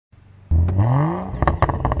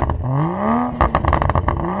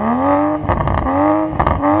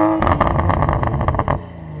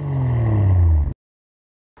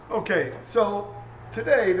So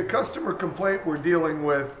today the customer complaint we're dealing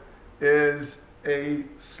with is a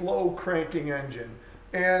slow cranking engine.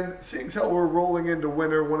 And seeing as how we're rolling into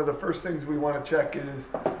winter, one of the first things we want to check is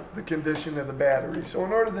the condition of the battery. So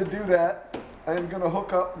in order to do that, I am going to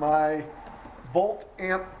hook up my volt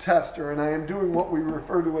amp tester, and I am doing what we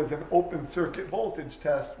refer to as an open circuit voltage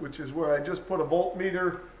test, which is where I just put a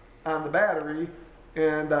voltmeter on the battery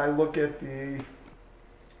and I look at the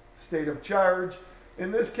state of charge.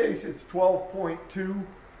 In this case it's 12.2.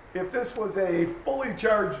 If this was a fully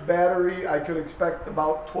charged battery, I could expect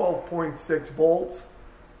about 12.6 volts.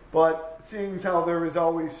 But seeing as how there is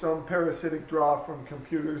always some parasitic draw from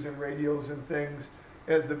computers and radios and things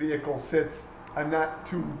as the vehicle sits, I'm not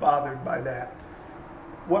too bothered by that.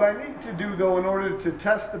 What I need to do though in order to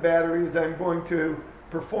test the battery is I'm going to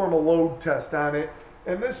perform a load test on it.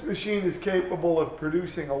 And this machine is capable of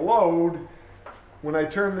producing a load when I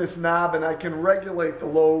turn this knob, and I can regulate the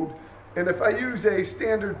load. And if I use a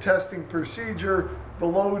standard testing procedure, the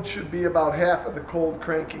load should be about half of the cold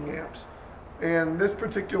cranking amps. And this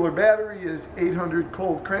particular battery is 800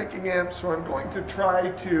 cold cranking amps, so I'm going to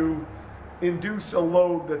try to induce a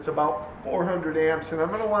load that's about 400 amps, and I'm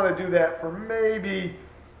going to want to do that for maybe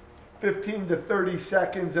 15 to 30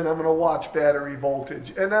 seconds, and I'm going to watch battery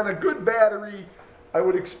voltage. And on a good battery, I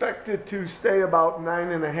would expect it to stay about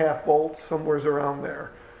 9.5 volts, somewhere around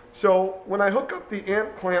there. So when I hook up the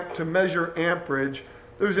amp clamp to measure amperage,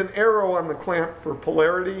 there's an arrow on the clamp for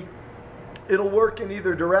polarity. It'll work in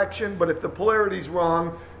either direction, but if the polarity's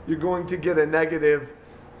wrong, you're going to get a negative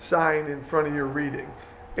sign in front of your reading.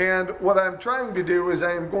 And what I'm trying to do is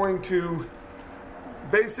I am going to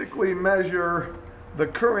basically measure the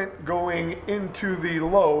current going into the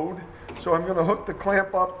load. So I'm going to hook the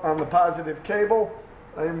clamp up on the positive cable.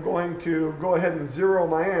 I am going to go ahead and zero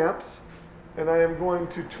my amps, and I am going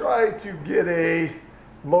to try to get a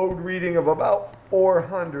load reading of about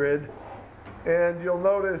 400. And you'll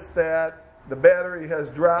notice that the battery has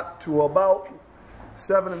dropped to about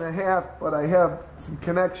 7.5, but I have some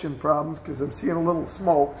connection problems because I'm seeing a little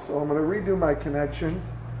smoke. So I'm going to redo my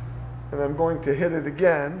connections, and I'm going to hit it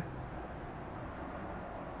again.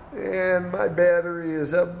 And my battery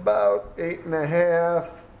is about 8.5,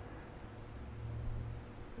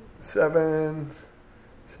 7,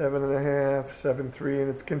 7.5, 7.3, and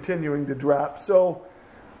it's continuing to drop. So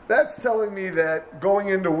that's telling me that going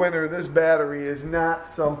into winter, this battery is not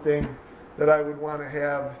something that I would want to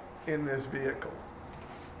have in this vehicle.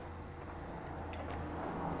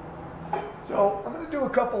 So I'm going to do a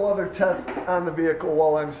couple other tests on the vehicle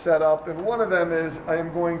while I'm set up, and one of them is I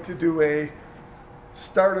am going to do a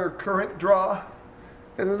starter current draw.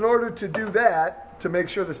 And in order to do that, to make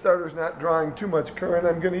sure the starter's not drawing too much current,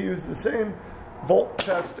 I'm going to use the same volt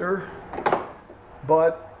tester,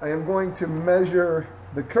 but I am going to measure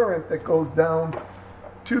the current that goes down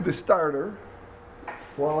to the starter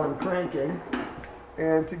while I'm cranking.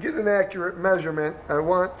 And to get an accurate measurement, I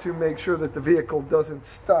want to make sure that the vehicle doesn't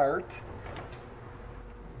start.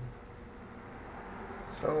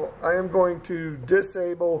 So I am going to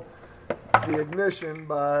disable the ignition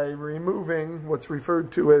by removing what's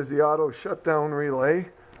referred to as the auto shutdown relay.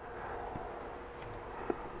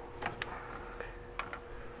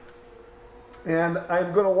 And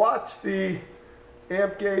I'm going to watch the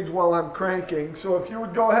amp gauge while I'm cranking. So if you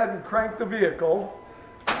would go ahead and crank the vehicle.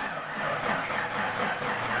 And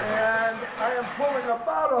I am pulling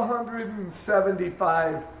about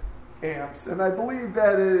 175 amps. And I believe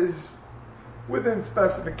that is within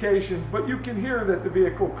specifications, but you can hear that the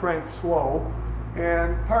vehicle cranks slow,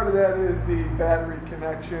 and part of that is the battery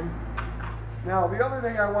connection. Now the other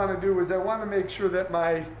thing I want to do is I want to make sure that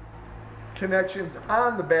my connections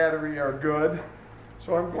on the battery are good,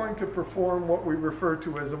 so I'm going to perform what we refer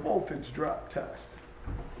to as a voltage drop test.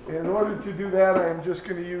 In order to do that, I am just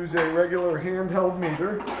going to use a regular handheld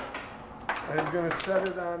meter. I'm going to set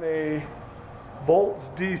it on a volts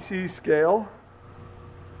DC scale.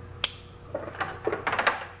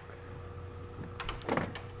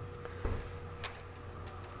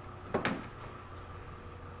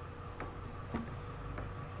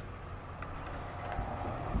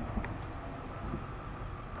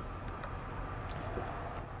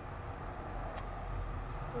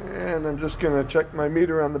 And I'm just going to check my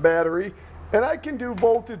meter on the battery. And I can do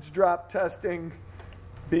voltage drop testing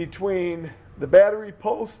between the battery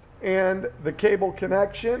post and the cable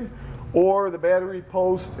connection, or the battery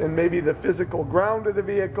post and maybe the physical ground of the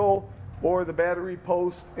vehicle, or the battery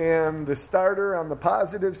post and the starter on the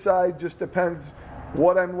positive side. Just depends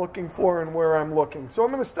what I'm looking for and where I'm looking. So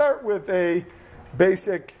I'm going to start with a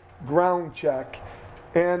basic ground check.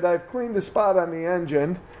 And I've cleaned the spot on the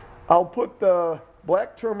engine. I'll put the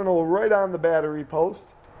black terminal right on the battery post,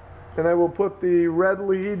 and I will put the red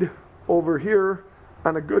lead over here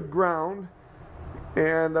on a good ground,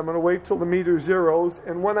 and I'm going to wait till the meter zeros.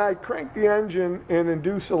 And when I crank the engine and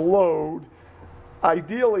induce a load,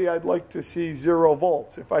 ideally I'd like to see 0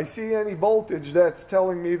 volts. If I see any voltage, that's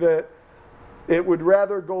telling me that it would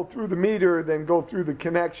rather go through the meter than go through the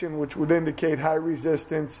connection, which would indicate high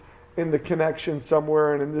resistance in the connection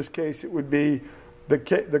somewhere, and in this case it would be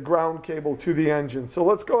the ground cable to the engine. So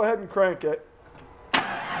let's go ahead and crank it.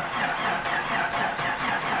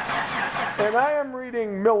 And I am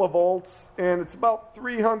reading millivolts, and it's about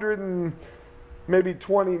 300 and maybe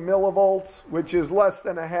 20 millivolts, which is less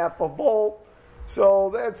than a half a volt. So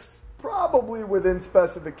that's probably within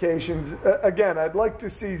specifications. Again, I'd like to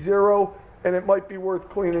see 0, and it might be worth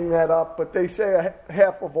cleaning that up, but they say a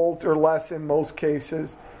half a volt or less in most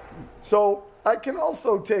cases. So I can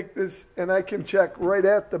also take this and I can check right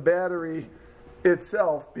at the battery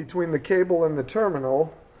itself between the cable and the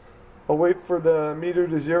terminal. I'll wait for the meter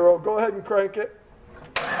to 0. Go ahead and crank it.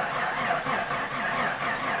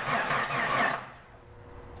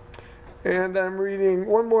 And I'm reading,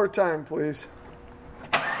 one more time please.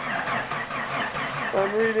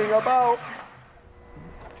 I'm reading about,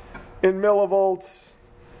 in millivolts,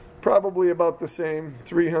 probably about the same,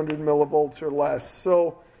 300 millivolts or less.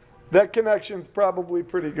 So that connection's probably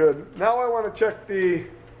pretty good. Now I want to check the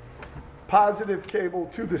positive cable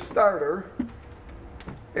to the starter,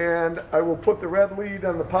 and I will put the red lead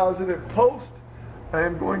on the positive post. I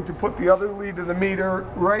am going to put the other lead of the meter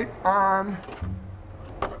right on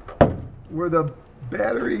where the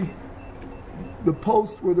battery, the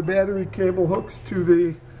post where the battery cable hooks to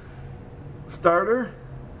the starter.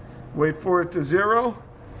 Wait for it to 0,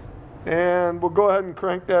 and we'll go ahead and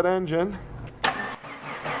crank that engine.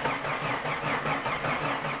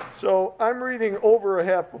 So I'm reading over a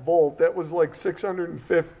half a volt. That was like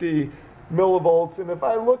 650 millivolts. And if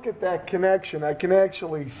I look at that connection, I can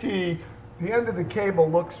actually see the end of the cable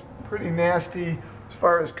looks pretty nasty as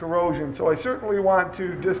far as corrosion. So I certainly want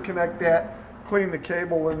to disconnect that, clean the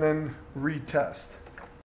cable, and then retest.